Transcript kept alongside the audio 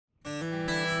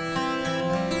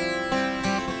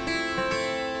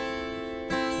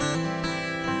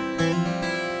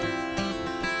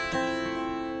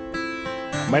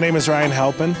My name is Ryan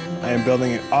Halpin. I am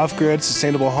building an off-grid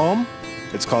sustainable home.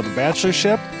 It's called the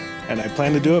Bachelorship, and I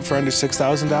plan to do it for under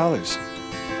 $6,000.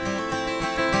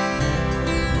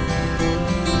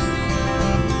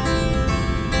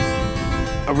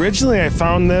 Originally, I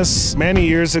found this many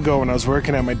years ago when I was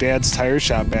working at my dad's tire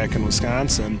shop back in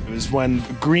Wisconsin. It was when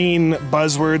green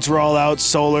buzzwords were all out,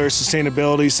 solar,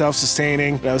 sustainability,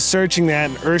 self-sustaining. And I was searching that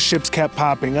and Earthships kept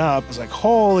popping up. I was like,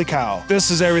 holy cow, this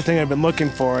is everything I've been looking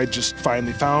for. I just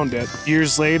finally found it.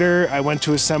 Years later, I went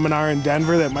to a seminar in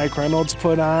Denver that Mike Reynolds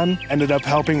put on. Ended up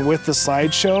helping with the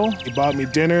slideshow. He bought me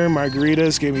dinner,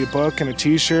 margaritas, gave me a book and a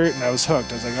t-shirt, and I was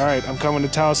hooked. I was like, all right, I'm coming to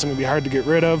Taos. I'm gonna be hard to get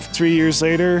rid of. 3 years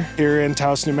later, here in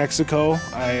Taos, New Mexico,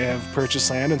 I have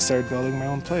purchased land and started building my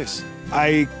own place.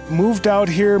 I moved out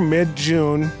here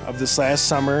mid-June of this last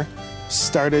summer,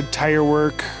 started tire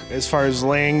work as far as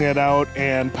laying it out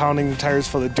and pounding the tires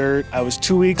full of dirt. I was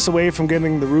 2 weeks away from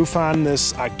getting the roof on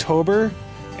this October,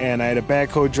 and I had a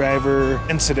backhoe driver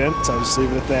incident, so I'll just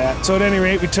leave it at that. So at any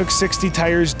rate, we took 60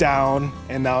 tires down,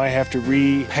 and now I have to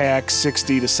repack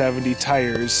 60 to 70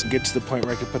 tires and get to the point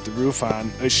where I can put the roof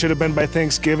on. It should have been by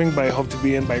Thanksgiving, but I hope to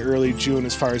be in by early June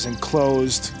as far as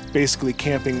enclosed, basically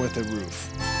camping with a roof.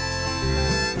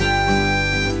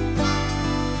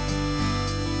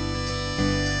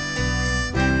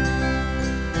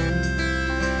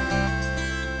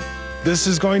 This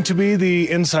is going to be the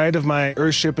inside of my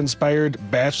Earthship-inspired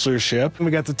Bachelorship.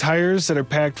 We got the tires that are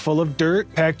packed full of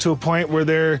dirt, packed to a point where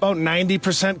they're about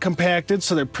 90% compacted,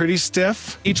 so they're pretty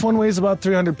stiff. Each one weighs about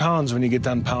 300 pounds when you get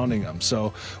done pounding them.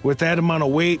 So with that amount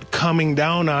of weight coming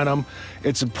down on them,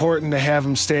 it's important to have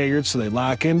them staggered so they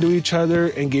lock into each other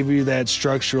and give you that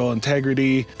structural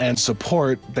integrity and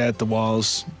support that the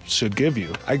walls should give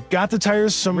you. I got the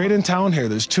tires from right in town here.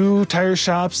 There's 2 tire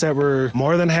shops that were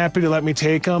more than happy to let me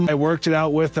take them. I worked it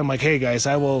out with them like, hey guys,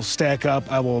 I will stack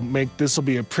up. I will make, this will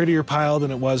be a prettier pile than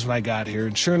it was when I got here.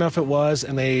 And sure enough, it was.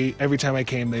 And every time I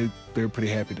came, they were pretty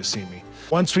happy to see me.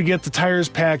 Once we get the tires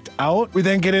packed out, we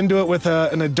then get into it with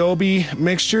an adobe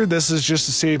mixture. This is just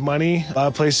to save money. A lot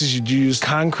of places you'd use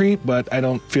concrete, but I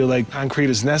don't feel like concrete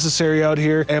is necessary out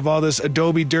here. I have all this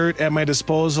adobe dirt at my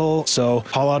disposal. So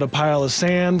haul out a pile of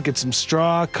sand, get some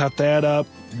straw, cut that up,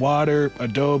 water,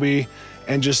 adobe,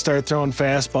 and just start throwing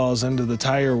fastballs into the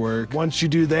tire work. Once you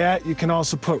do that, you can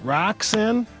also put rocks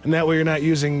in, and that way you're not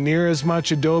using near as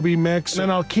much adobe mix. And then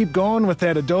I'll keep going with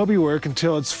that adobe work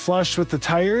until it's flush with the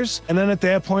tires, and then at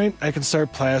that point, I can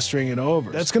start plastering it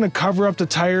over. That's gonna cover up the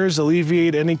tires,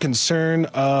 alleviate any concern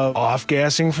of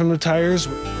off-gassing from the tires.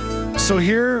 So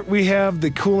here we have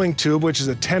the cooling tube, which is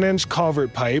a 10-inch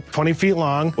culvert pipe, 20 feet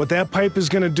long. What that pipe is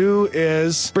gonna do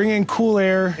is bring in cool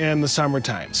air in the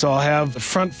summertime. So I'll have the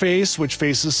front face, which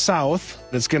faces south.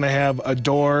 It's gonna have a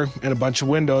door and a bunch of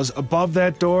windows. Above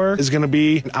that door is gonna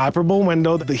be an operable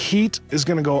window. The heat is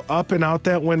gonna go up and out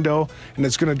that window, and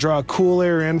it's gonna draw cool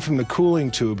air in from the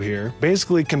cooling tube here.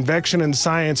 Basically, convection and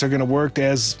science are gonna work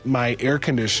as my air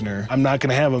conditioner. I'm not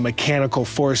gonna have a mechanical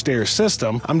forced air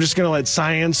system. I'm just gonna let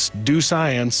science do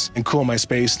science and cool my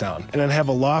space down. And then have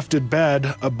a lofted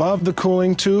bed above the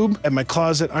cooling tube and my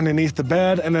closet underneath the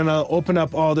bed, and then I'll open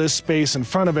up all this space in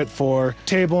front of it for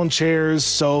table and chairs,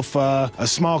 sofa, a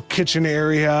small kitchen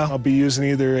area. I'll be using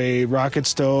either a rocket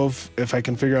stove, if I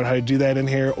can figure out how to do that in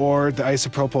here, or the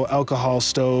isopropyl alcohol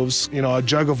stoves. You know, a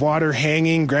jug of water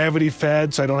hanging, gravity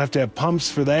fed, so I don't have to have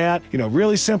pumps for that. You know,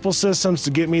 really simple systems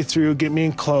to get me through, get me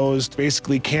enclosed,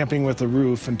 basically camping with a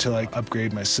roof until I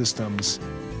upgrade my systems.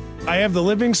 I have the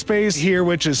living space here,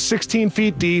 which is 16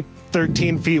 feet deep,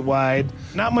 13 feet wide.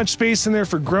 Not much space in there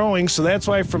for growing, so that's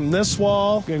why from this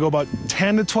wall, I'm gonna go about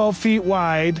 10 to 12 feet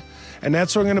wide, and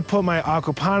that's where I'm gonna put my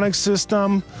aquaponics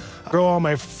system, grow all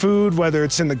my food, whether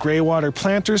it's in the gray water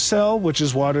planter cell, which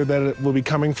is water that will be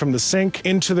coming from the sink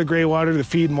into the gray water to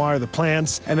feed and water the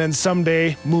plants, and then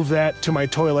someday move that to my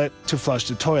toilet to flush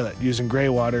the toilet using gray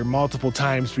water multiple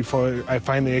times before I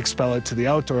finally expel it to the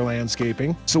outdoor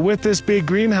landscaping. So with this big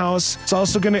greenhouse, it's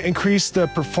also going to increase the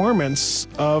performance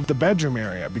of the bedroom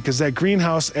area because that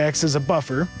greenhouse acts as a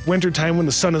buffer. Wintertime when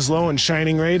the sun is low and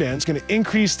shining right in, it's going to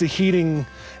increase the heating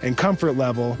and comfort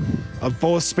level of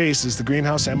both spaces, the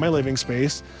greenhouse and my living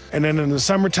space. And then in the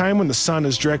summertime when the sun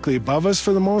is directly above us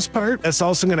for the most part, that's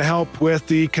also gonna help with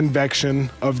the convection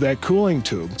of that cooling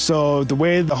tube. So the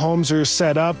way the homes are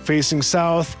set up facing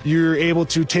south, you're able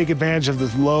to take advantage of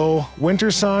the low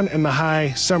winter sun and the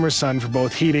high summer sun for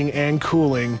both heating and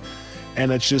cooling,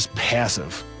 and it's just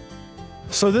passive.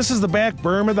 So this is the back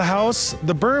berm of the house.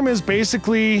 The berm is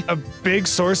basically a big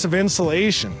source of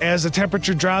insulation. As the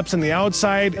temperature drops on the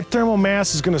outside, the thermal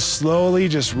mass is going to slowly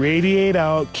just radiate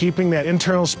out, keeping that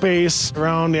internal space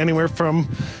around anywhere from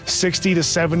 60 to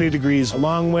 70 degrees.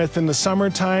 Along with, in the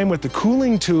summertime, with the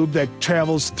cooling tube that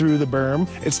travels through the berm,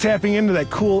 it's tapping into that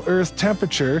cool earth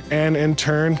temperature and in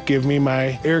turn give me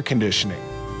my air conditioning.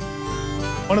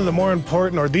 One of the more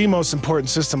important, or the most important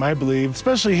system, I believe,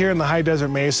 especially here in the high desert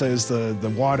Mesa, is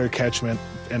the water catchment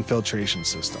and filtration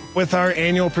system. With our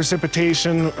annual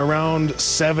precipitation around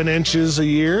 7 inches a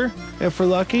year, if we're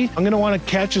lucky, I'm gonna wanna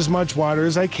catch as much water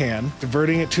as I can,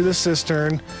 diverting it to the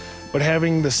cistern, but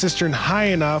having the cistern high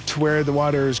enough to where the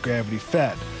water is gravity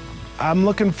fed. I'm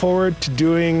looking forward to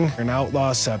doing an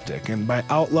outlaw septic. And by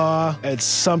outlaw, it's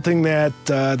something that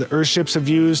the Earthships have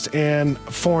used in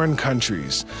foreign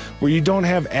countries where you don't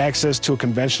have access to a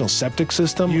conventional septic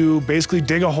system. You basically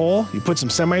dig a hole, you put some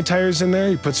semi-tires in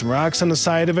there, you put some rocks on the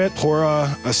side of it, pour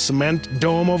a cement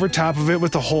dome over top of it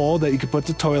with a hole that you can put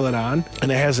the toilet on,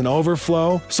 and it has an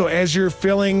overflow. So as you're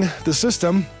filling the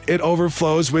system, it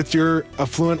overflows with your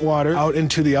effluent water out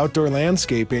into the outdoor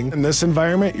landscaping. In this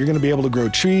environment, you're gonna be able to grow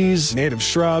trees, native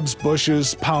shrubs,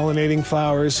 bushes, pollinating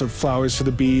flowers, so flowers for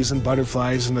the bees and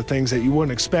butterflies and the things that you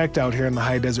wouldn't expect out here in the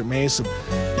high desert Mesa.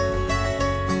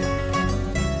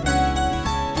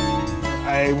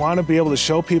 I want to be able to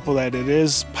show people that it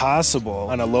is possible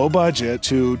on a low budget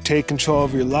to take control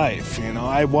of your life. You know,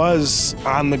 I was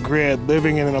on the grid,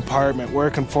 living in an apartment,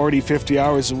 working 40, 50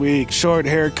 hours a week, short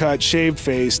haircut, shaved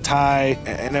face, tie,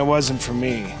 and it wasn't for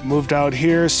me. Moved out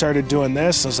here, started doing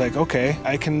this. I was like, okay,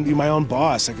 I can be my own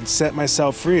boss. I can set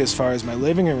myself free as far as my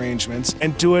living arrangements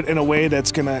and do it in a way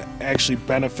that's going to actually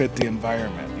benefit the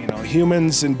environment. You know,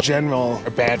 humans in general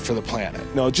are bad for the planet.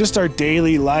 You know, just our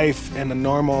daily life in a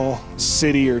normal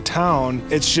city or town,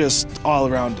 it's just all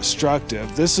around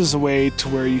destructive. This is a way to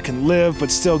where you can live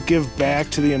but still give back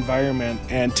to the environment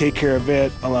and take care of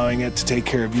it, allowing it to take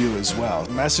care of you as well.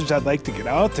 The message I'd like to get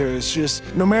out there is just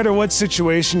no matter what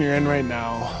situation you're in right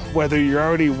now, whether you're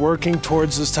already working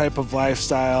towards this type of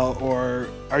lifestyle or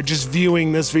are just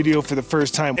viewing this video for the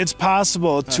first time, it's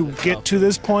possible to get to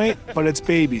this point, but it's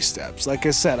baby steps. Like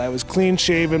I said, I was clean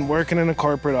shaven, working in a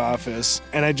corporate office,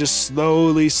 and I just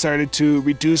slowly started to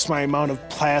reduce my amount of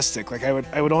plastic. Like I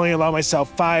would only allow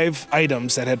myself 5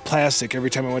 items that had plastic every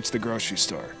time I went to the grocery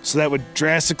store. So that would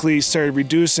drastically start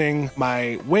reducing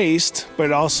my waste, but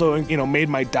it also, you know, made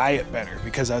my diet better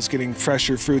because I was getting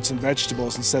fresher fruits and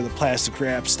vegetables instead of the plastic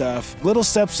wrap stuff. Little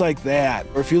steps like that.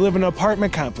 Or if you live in an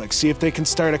apartment complex, see if they can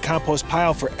start a compost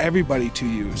pile for everybody to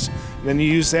use. And then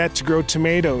you use that to grow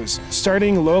tomatoes.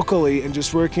 Starting locally and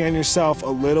just working on yourself a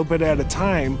little bit at a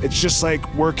time, it's just like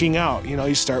working out. You know,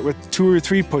 you start with 2 or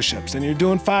 3 push-ups, then you're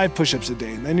doing 5 push-ups a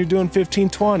day, and then you're doing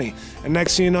 15, 20. And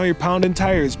next thing you know, you're pounding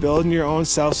tires, building your own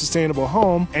self-sustainable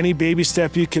home. Any baby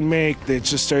step you can make, it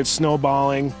just starts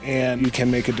snowballing and you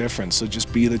can make a difference. So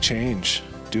just be the change.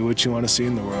 Do what you want to see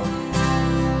in the world.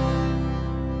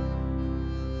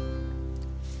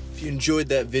 If you enjoyed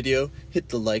that video, hit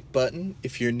the like button.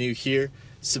 If you're new here,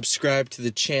 subscribe to the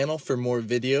channel for more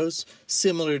videos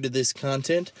similar to this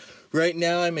content. Right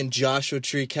now I'm in Joshua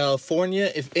Tree,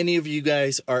 California. If any of you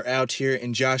guys are out here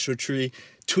in Joshua Tree,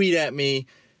 tweet at me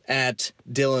at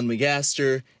Dylan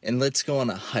Magaster and let's go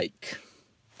on a hike.